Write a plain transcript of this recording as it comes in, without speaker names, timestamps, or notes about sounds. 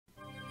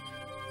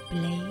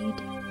blade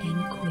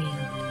and quill.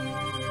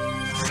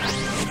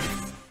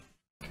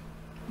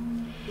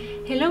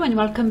 Hello and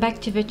welcome back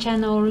to the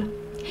channel.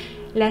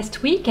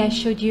 Last week I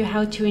showed you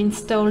how to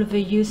install the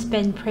Use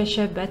Pen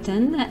pressure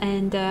button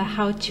and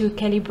how to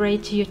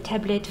calibrate your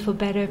tablet for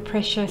better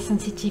pressure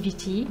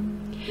sensitivity.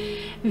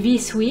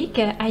 This week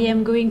I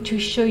am going to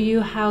show you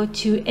how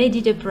to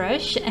edit a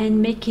brush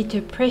and make it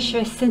a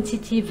pressure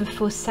sensitive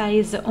for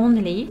size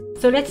only.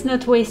 So let's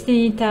not waste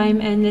any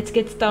time and let's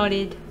get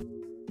started.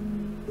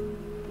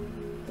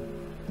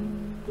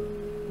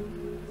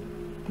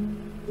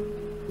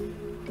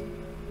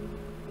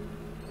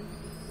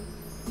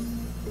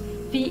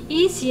 The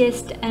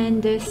easiest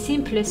and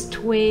simplest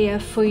way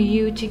for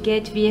you to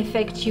get the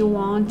effect you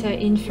want,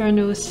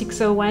 Inferno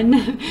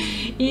 601,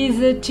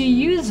 is to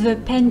use the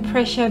pen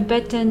pressure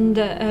button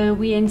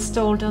we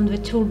installed on the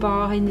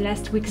toolbar in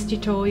last week's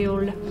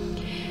tutorial.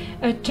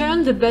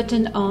 Turn the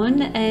button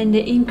on and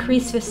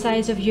increase the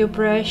size of your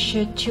brush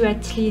to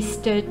at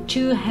least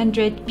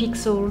 200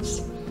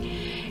 pixels.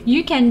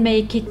 You can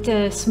make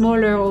it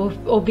smaller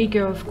or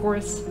bigger, of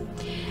course.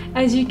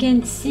 As you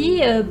can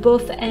see,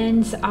 both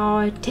ends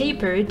are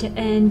tapered,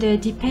 and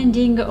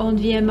depending on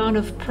the amount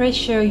of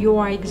pressure you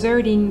are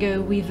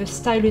exerting with the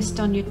stylus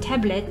on your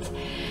tablet,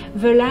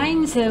 the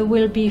lines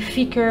will be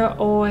thicker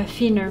or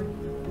thinner.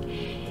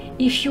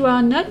 If you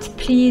are not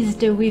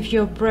pleased with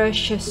your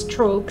brush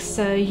strokes,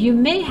 you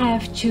may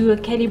have to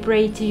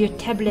calibrate your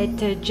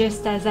tablet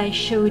just as I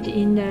showed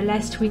in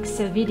last week's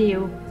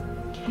video.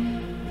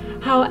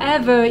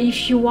 However,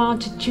 if you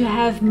want to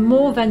have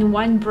more than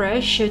one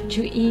brush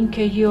to ink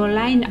your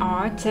line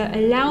art,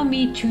 allow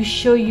me to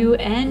show you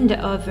and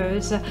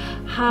others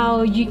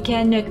how you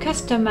can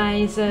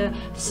customize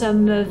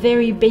some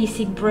very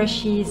basic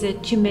brushes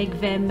to make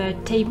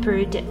them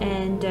tapered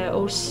and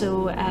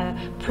also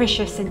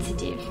pressure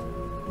sensitive.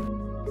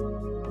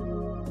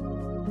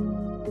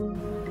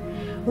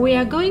 We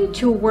are going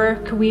to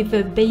work with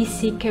a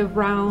basic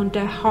round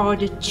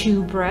hard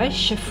 2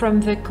 brush from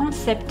the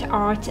concept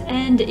art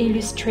and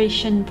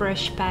illustration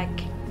brush pack.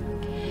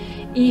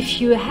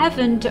 If you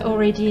haven't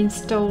already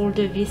installed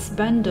this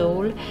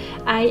bundle,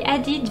 I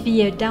added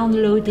the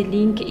download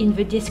link in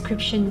the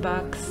description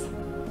box.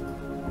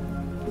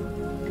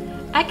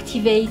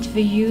 Activate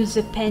the Use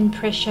Pen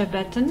pressure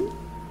button.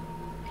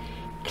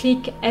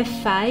 Click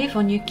F5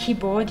 on your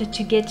keyboard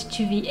to get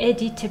to the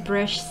Edit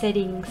Brush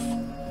settings.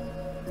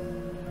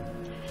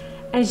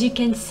 As you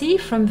can see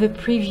from the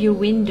preview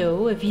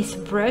window, this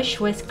brush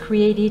was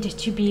created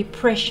to be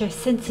pressure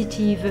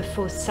sensitive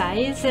for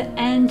size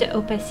and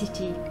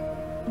opacity.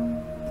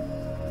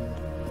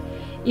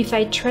 If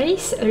I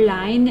trace a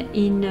line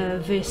in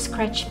the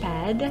scratch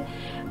pad,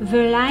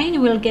 the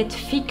line will get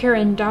thicker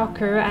and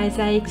darker as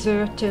I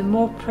exert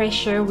more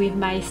pressure with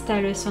my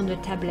stylus on the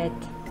tablet.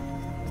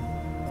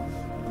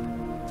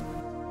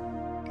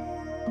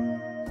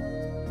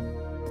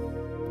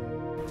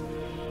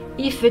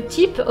 If the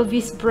tip of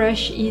this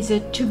brush is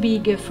too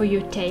big for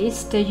your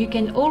taste, you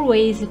can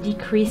always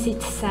decrease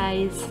its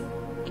size.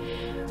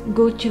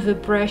 Go to the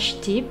brush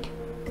tip,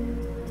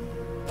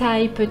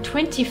 type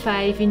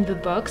 25 in the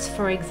box,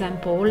 for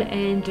example,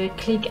 and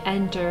click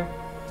Enter.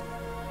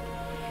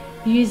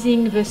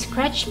 Using the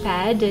scratch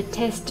pad,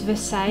 test the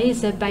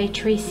size by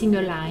tracing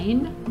a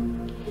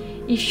line.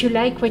 If you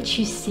like what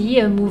you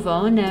see, move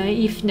on.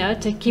 If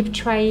not, keep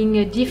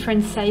trying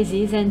different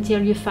sizes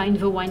until you find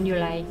the one you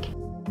like.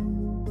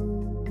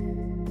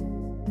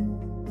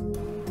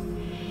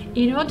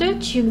 In order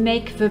to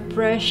make the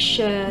brush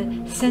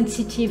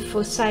sensitive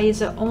for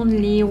size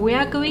only, we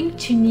are going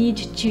to need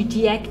to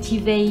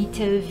deactivate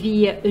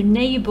the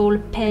Enable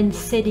Pen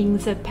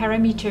Settings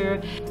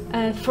parameter.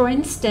 For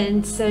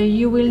instance,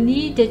 you will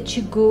need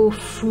to go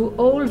through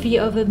all the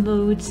other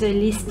modes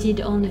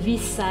listed on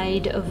this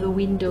side of the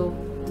window.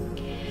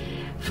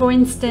 For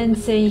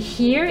instance,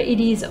 here it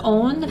is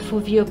on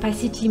for the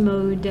opacity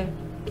mode.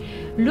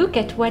 Look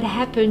at what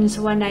happens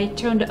when I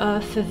turned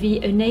off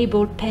the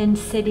Enable Pen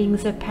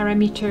Settings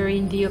parameter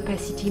in the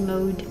opacity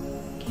mode.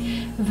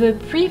 The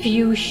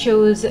preview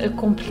shows a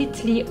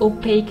completely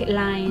opaque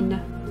line.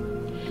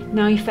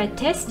 Now if I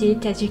test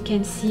it, as you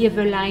can see,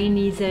 the line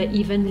is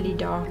evenly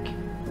dark.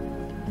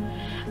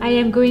 I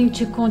am going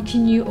to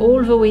continue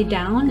all the way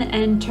down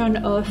and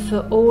turn off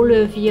all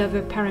of the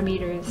other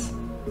parameters.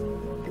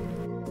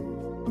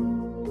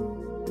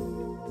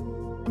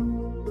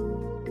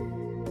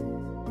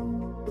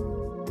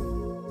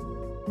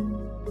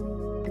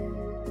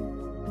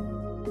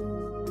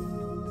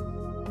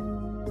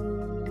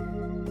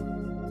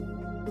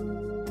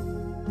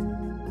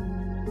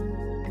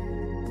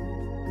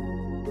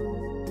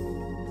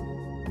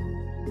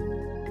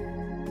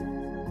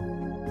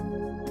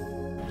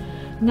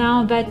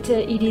 Now that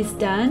it is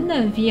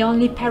done, the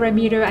only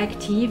parameter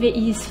active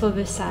is for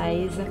the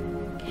size,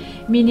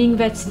 meaning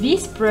that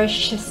this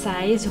brush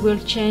size will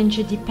change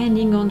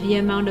depending on the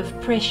amount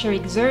of pressure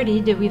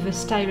exerted with the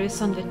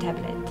stylus on the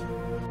tablet.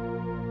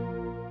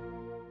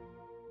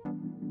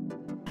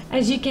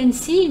 As you can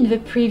see in the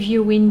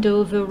preview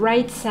window, the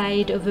right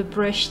side of the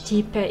brush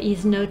tip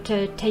is not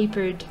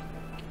tapered.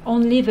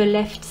 only the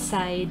left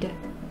side.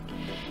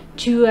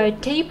 To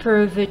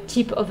taper the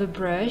tip of the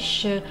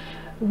brush,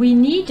 we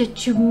need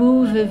to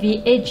move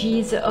the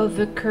edges of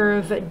the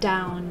curve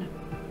down.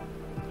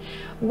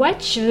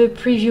 Watch the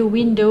preview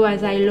window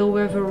as I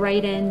lower the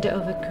right end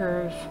of the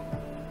curve.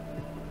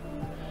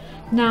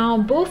 Now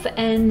both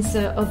ends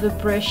of the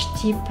brush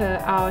tip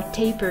are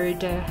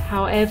tapered,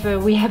 however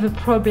we have a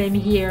problem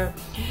here.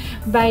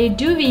 By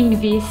doing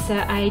this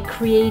I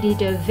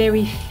created a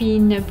very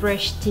thin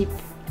brush tip,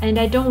 and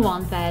I don't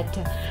want that.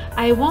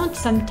 I want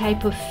some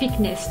type of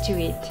thickness to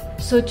it.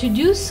 So to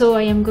do so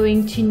I am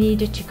going to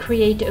need to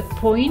create a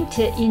point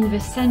in the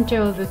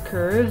center of the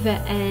curve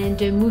and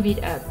move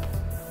it up.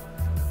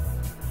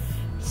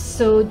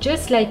 So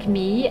just like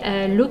me,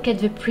 look at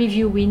the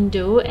preview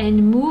window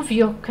and move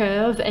your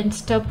curve and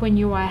stop when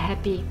you are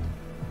happy.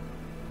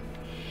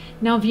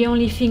 Now the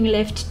only thing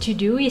left to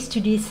do is to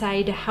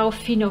decide how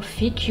thin or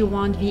thick you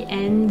want the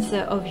ends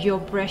of your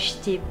brush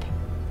tip.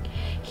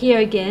 Here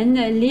again,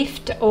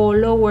 lift or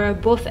lower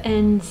both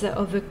ends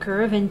of the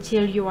curve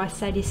until you are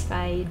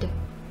satisfied,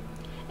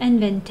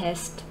 and then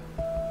test.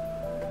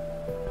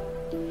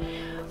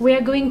 We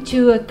are going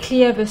to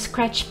clear the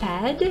scratch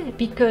pad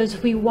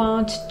because we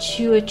want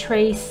to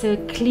trace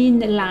clean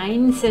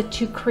lines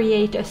to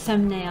create a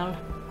thumbnail.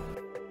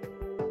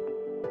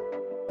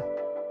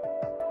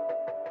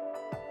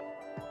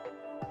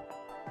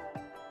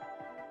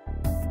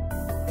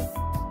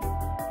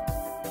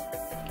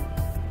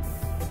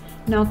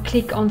 Now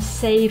click on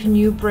Save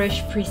New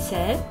Brush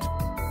Preset.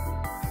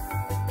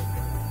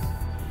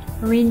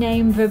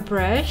 Rename the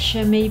brush,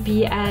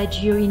 maybe add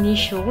your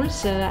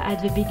initials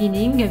at the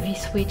beginning,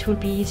 this way it will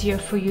be easier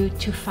for you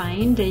to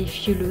find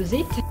if you lose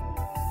it.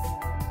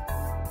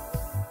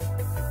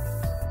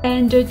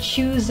 And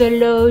choose a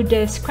Load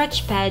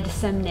Scratchpad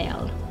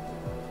Thumbnail.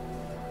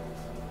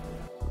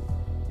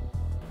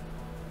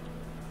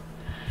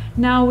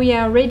 Now we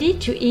are ready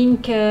to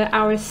ink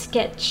our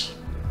sketch.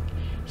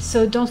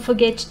 So don't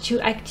forget to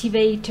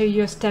activate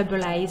your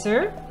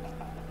stabilizer.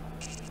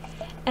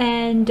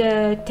 And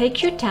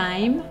take your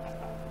time,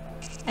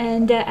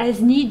 and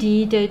as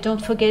needed,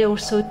 don't forget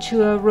also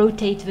to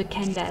rotate the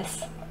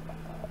canvas.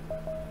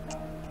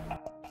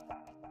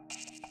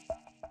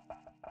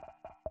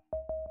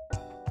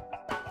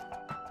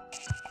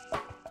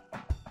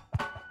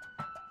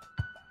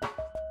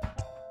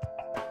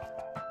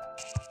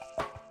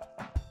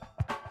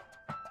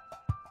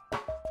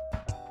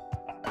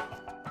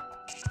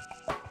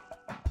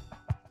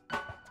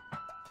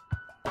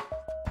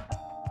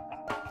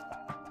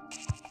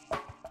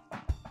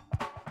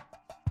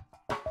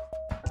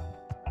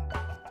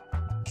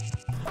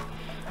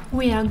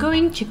 We are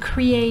going to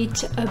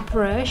create a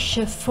brush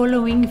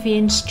following the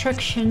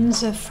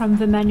instructions from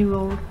the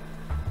manual.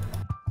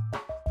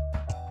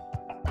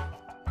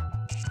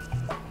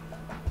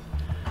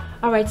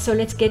 Alright, so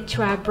let's get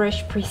to our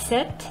brush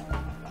preset.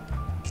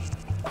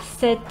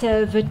 Set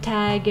the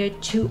tag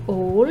to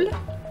all.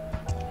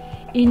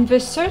 In the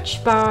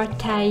search bar,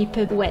 type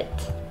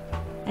wet.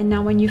 And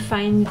now when you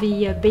find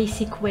the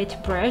basic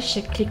wet brush,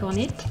 click on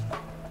it.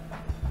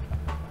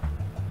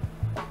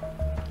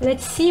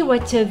 Let's see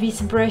what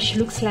this brush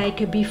looks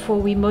like before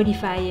we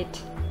modify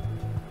it.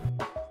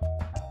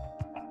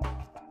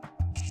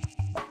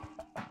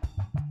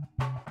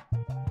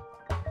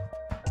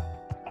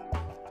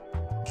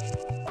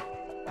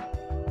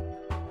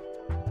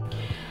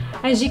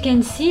 As you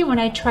can see, when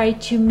I try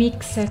to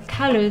mix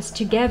colors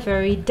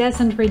together, it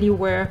doesn't really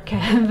work.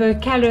 The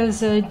colors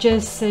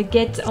just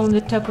get on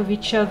the top of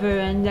each other,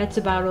 and that's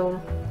about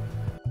all.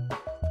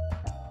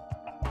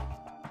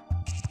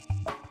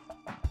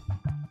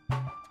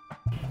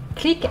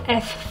 Click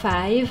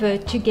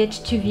F5 to get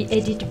to the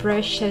Edit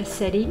Brush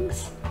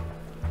settings.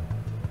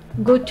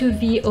 Go to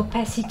the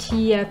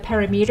opacity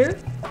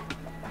parameter.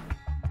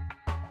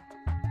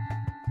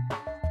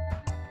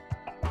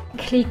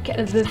 Click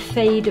the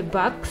Fade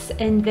box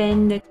and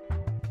then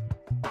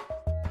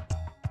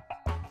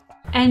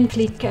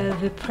click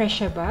the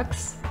Pressure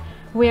box.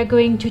 We are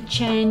going to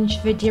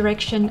change the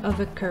direction of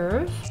the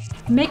curve.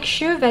 Make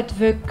sure that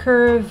the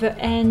curve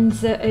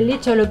ends a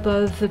little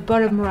above the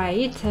bottom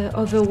right,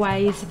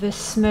 otherwise the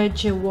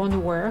smudge won't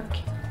work.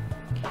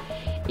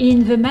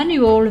 In the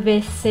manual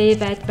they say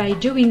that by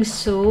doing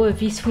so,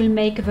 this will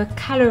make the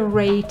color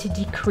rate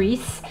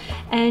decrease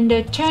and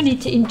turn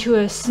it into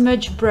a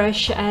smudge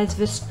brush as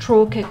the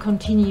stroke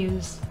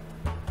continues.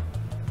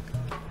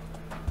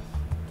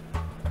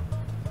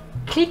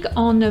 Click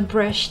on a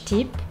brush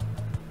tip.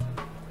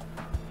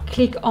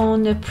 Click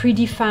on a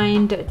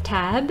predefined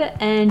tab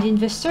and in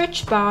the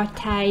search bar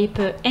type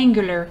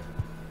Angular.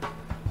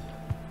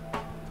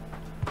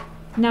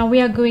 Now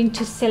we are going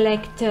to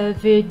select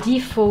the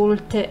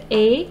default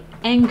A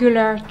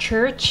Angular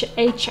Church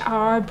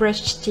HR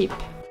brush tip.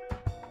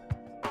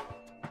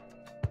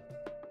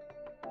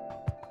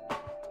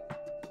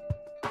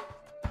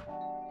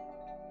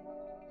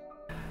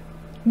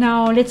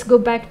 Now let's go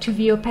back to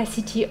the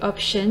opacity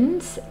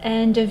options,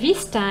 and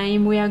this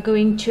time we are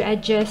going to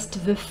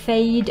adjust the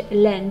fade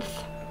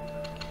length.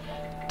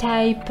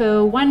 type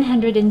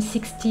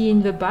 160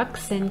 in the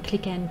box and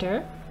click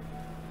enter.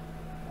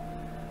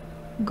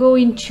 Go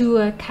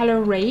into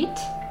color rate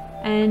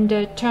and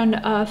turn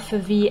off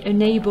the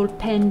enable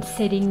pen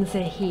settings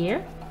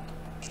here.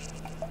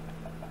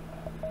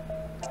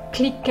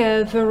 Click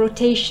the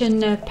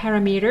rotation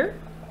parameter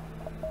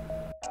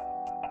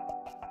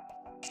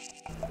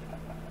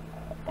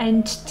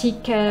and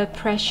tick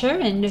pressure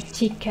and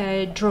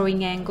tick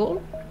drawing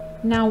angle.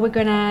 Now we're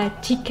gonna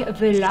tick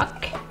the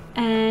lock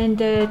and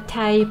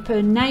type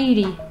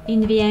 90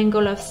 in the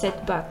angle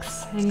offset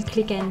box and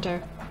click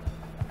enter.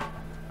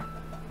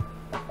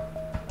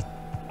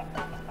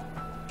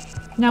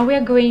 Now we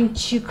are going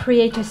to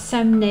create a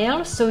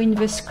thumbnail, so in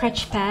the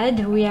scratch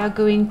pad we are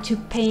going to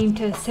paint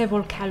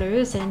several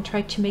colors and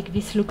try to make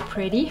this look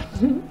pretty.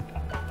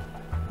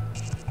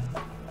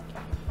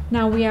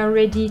 Now we are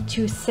ready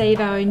to save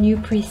our new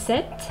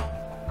preset,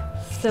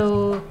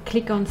 so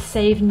click on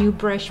Save New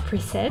Brush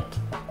Preset.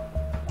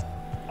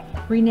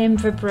 Rename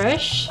the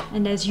brush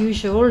and as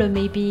usual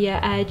maybe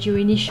add your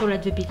initial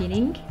at the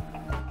beginning.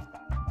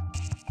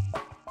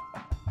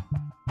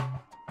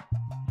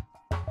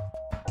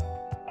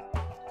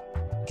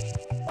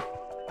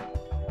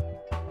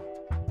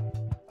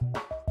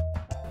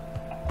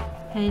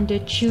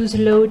 And choose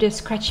Load a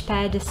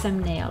Scratchpad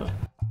Thumbnail.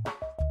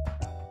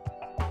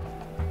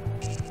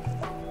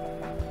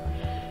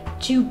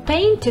 To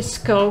paint a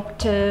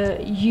sculpt,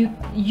 you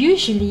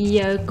usually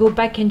go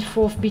back and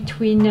forth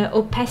between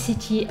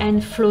opacity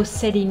and flow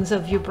settings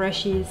of your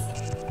brushes.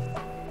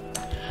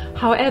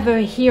 However,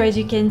 here as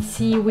you can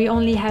see we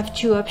only have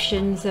two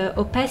options,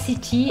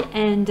 opacity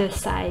and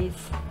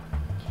size.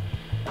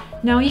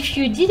 Now if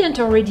you didn't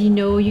already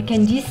know, you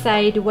can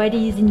decide what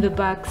is in the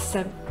box.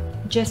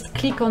 Just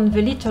click on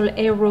the little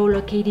arrow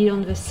located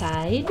on the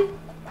side,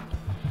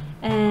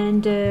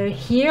 and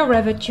here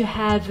rather to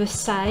have the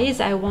size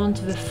I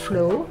want the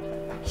flow,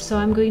 so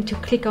I'm going to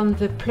click on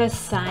the plus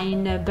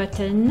sign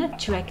button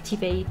to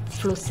activate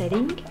flow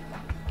setting.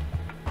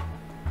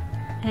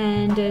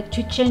 And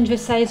to change the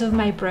size of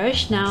my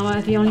brush, now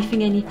the only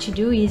thing I need to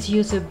do is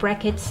use the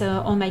brackets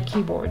on my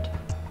keyboard.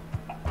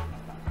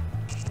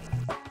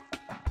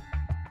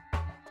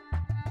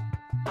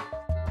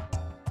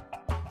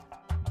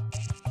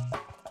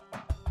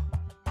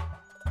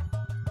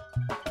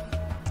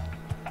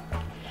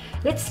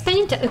 Let's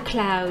paint a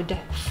cloud.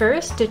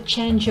 First,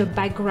 change your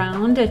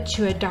background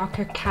to a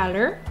darker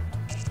color.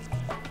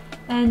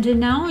 And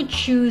now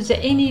choose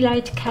any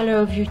light color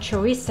of your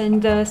choice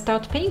and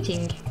start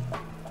painting.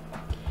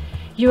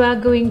 You are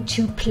going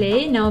to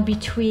play now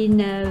between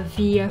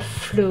the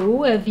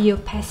flow, the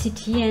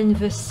opacity and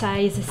the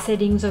size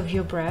settings of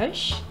your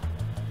brush.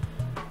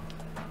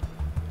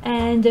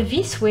 And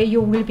this way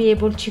you will be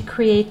able to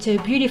create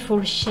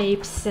beautiful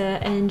shapes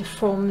and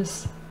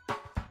forms.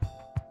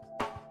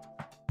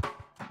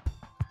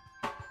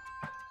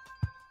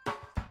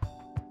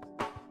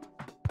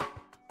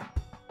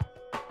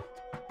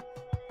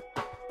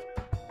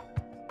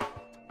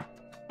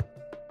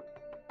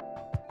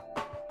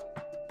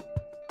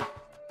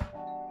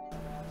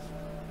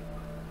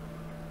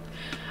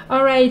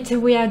 Alright,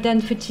 we are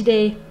done for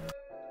today.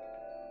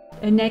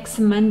 Next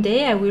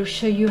Monday I will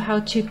show you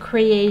how to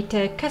create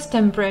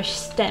custom brush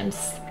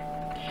stems.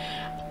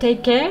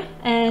 Take care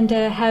and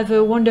have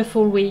a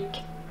wonderful week.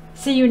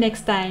 See you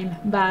next time.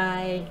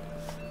 Bye.